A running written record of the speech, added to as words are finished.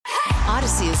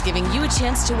Odyssey is giving you a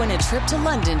chance to win a trip to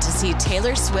London to see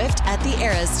Taylor Swift at the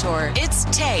Eras Tour. It's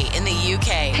Tay in the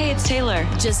UK. Hey, it's Taylor.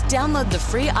 Just download the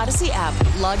free Odyssey app,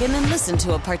 log in and listen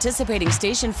to a participating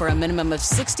station for a minimum of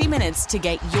 60 minutes to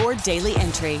get your daily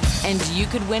entry. And you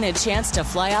could win a chance to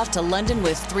fly off to London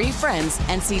with 3 friends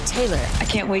and see Taylor. I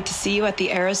can't wait to see you at the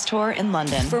Eras Tour in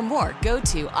London. For more, go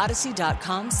to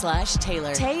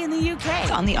odyssey.com/Taylor. Tay in the UK.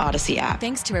 It's on the Odyssey app.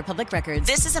 Thanks to Republic Records.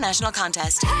 This is a national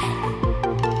contest.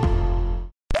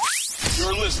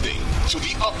 You're listening to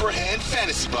the Upper Hand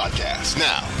Fantasy Podcast.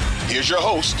 Now, here's your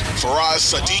host,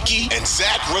 Faraz Sadiki and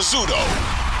Zach Rizzuto.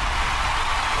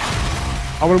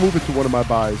 I want to move into one of my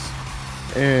buys,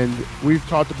 and we've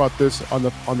talked about this on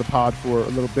the pod for a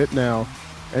little bit now,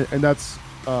 and that's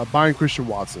buying Christian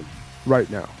Watson right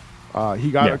now.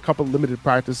 He got a couple limited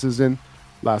practices in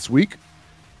last week.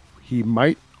 He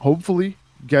might hopefully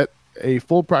get a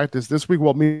full practice this week.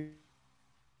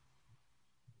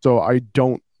 So I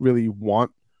don't really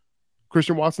want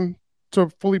Christian Watson to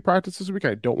fully practice this week.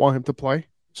 I don't want him to play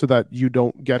so that you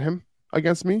don't get him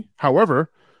against me. However,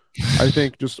 I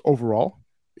think just overall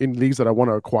in leagues that I want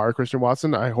to acquire Christian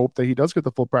Watson, I hope that he does get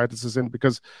the full practices in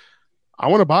because I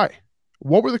want to buy.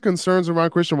 What were the concerns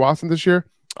around Christian Watson this year?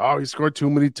 Oh, he scored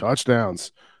too many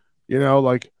touchdowns.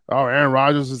 Aaron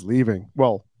Rodgers is leaving.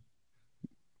 Well,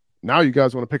 now you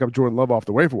guys want to pick up Jordan Love off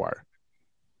the waiver wire.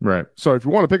 Right. So if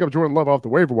you want to pick up Jordan Love off the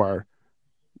waiver wire,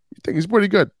 you think he's pretty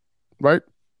good, right?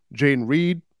 Jayden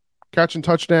Reed catching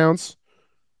touchdowns,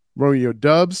 Romeo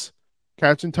Doubs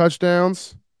catching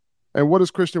touchdowns. And what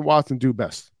does Christian Watson do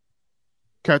best?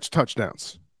 Catch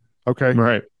touchdowns. Okay.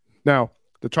 Right. Now,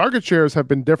 the target shares have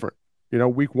been different,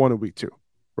 week 1 and week 2,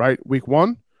 right? Week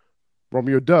 1,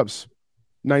 Romeo Doubs,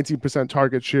 19%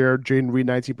 target share, Jayden Reed,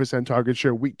 19% target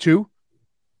share. Week 2,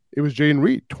 it was Jayden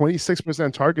Reed,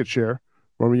 26% target share,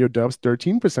 Romeo Doubs,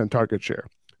 13% target share.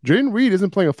 Jayden Reed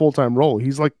isn't playing a full-time role.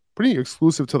 He's like pretty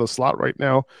exclusive to the slot right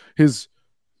now. His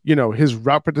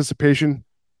route participation,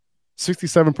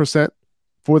 67%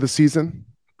 for the season.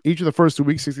 Each of the first 2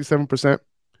 weeks, 67%.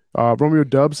 Romeo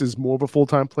Doubs is more of a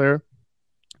full-time player.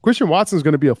 Christian Watson is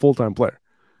going to be a full-time player,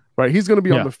 right? He's going to be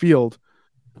on the field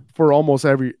for almost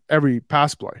every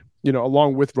pass play,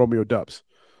 along with Romeo Doubs.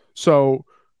 So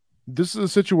this is a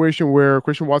situation where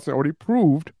Christian Watson already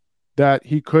proved that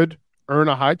he could earn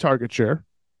a high target share.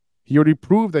 He already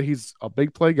proved that he's a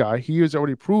big play guy. He has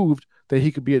already proved that he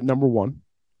could be at number 1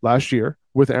 last year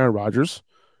with Aaron Rodgers.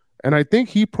 And I think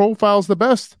he profiles the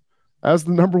best as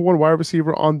the number 1 wide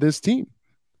receiver on this team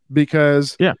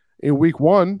because in week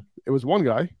 1, it was one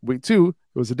guy. Week 2, it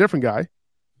was a different guy,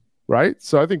 right?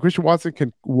 So I think Christian Watson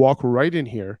can walk right in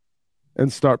here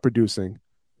and start producing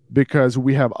because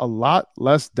we have a lot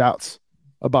less doubts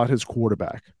about his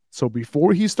quarterback. So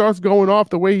before he starts going off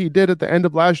the way he did at the end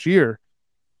of last year,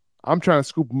 I'm trying to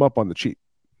scoop him up on the cheap.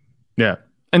 Yeah.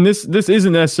 And this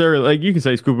isn't necessarily like you can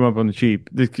say scoop him up on the cheap.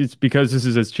 It's because this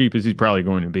is as cheap as he's probably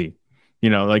going to be.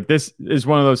 This is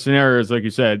one of those scenarios, like you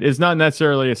said, it's not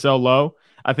necessarily a sell low.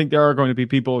 I think there are going to be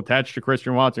people attached to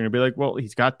Christian Watson and be like, well,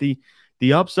 he's got the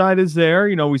upside is there.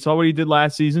 We saw what he did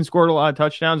last season, scored a lot of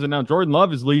touchdowns, and now Jordan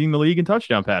Love is leading the league in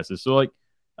touchdown passes. So,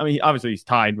 obviously he's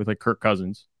tied with Kirk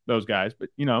Cousins, those guys, but,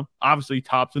 obviously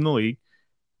tops in the league.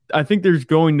 I think there's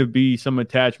going to be some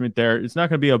attachment there. It's not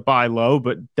going to be a buy low,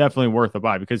 but definitely worth a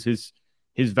buy because his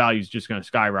value is just going to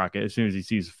skyrocket as soon as he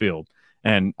sees the field.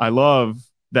 And I love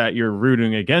that you're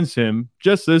rooting against him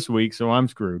just this week, so I'm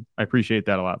screwed. I appreciate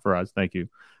that a lot for us. Thank you.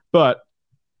 But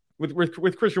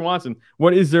with Christian Watson,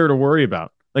 what is there to worry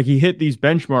about? Like he hit these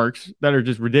benchmarks that are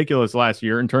just ridiculous last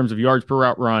year in terms of yards per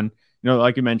route run.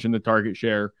 Like you mentioned, the target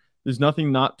share. There's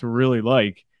nothing not to really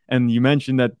like. And you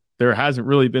mentioned that there hasn't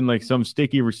really been like some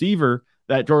sticky receiver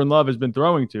that Jordan Love has been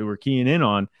throwing to or keying in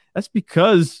on. That's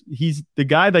because he's the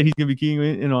guy that he's going to be keying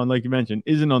in on, like you mentioned,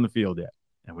 isn't on the field yet.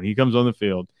 And when he comes on the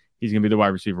field, he's going to be the wide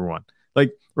receiver 1.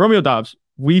 Like Romeo Doubs,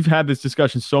 we've had this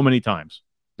discussion so many times.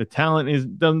 The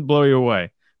talent doesn't blow you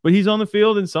away, but he's on the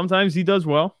field and sometimes he does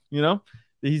well.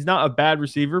 He's not a bad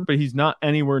receiver, but he's not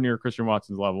anywhere near Christian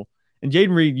Watson's level. And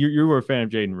Jayden Reed, you were a fan of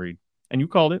Jayden Reed, and you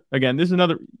called it. Again, this is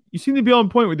another – you seem to be on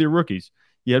point with your rookies.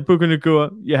 You had Puka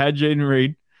Nacua, you had Jayden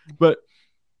Reed, but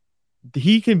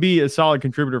he can be a solid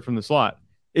contributor from the slot.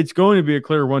 It's going to be a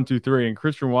clear 1, 2, 3, and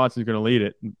Christian Watson's going to lead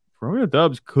it. Romeo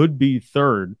Doubs could be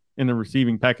 3rd in the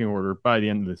receiving pecking order by the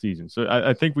end of the season. So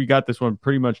I think we got this one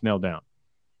pretty much nailed down.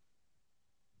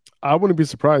 I wouldn't be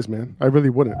surprised, man. I really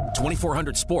wouldn't.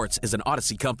 2400 Sports is an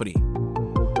Odyssey company.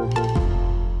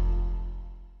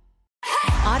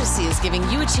 Odyssey is giving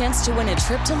you a chance to win a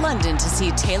trip to London to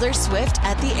see Taylor Swift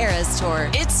at the Eras Tour.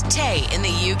 It's Tay in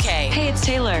the UK. Hey, it's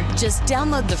Taylor. Just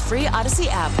download the free Odyssey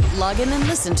app, log in and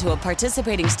listen to a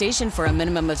participating station for a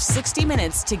minimum of 60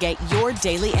 minutes to get your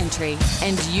daily entry.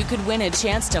 And you could win a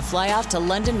chance to fly off to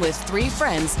London with 3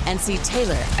 friends and see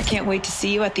Taylor. I can't wait to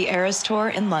see you at the Eras Tour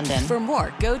in London. For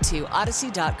more, go to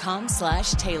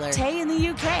odyssey.com/Taylor. Tay in the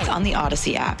UK. It's on the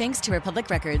Odyssey app. Thanks to Republic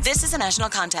Records. This is a national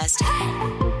contest.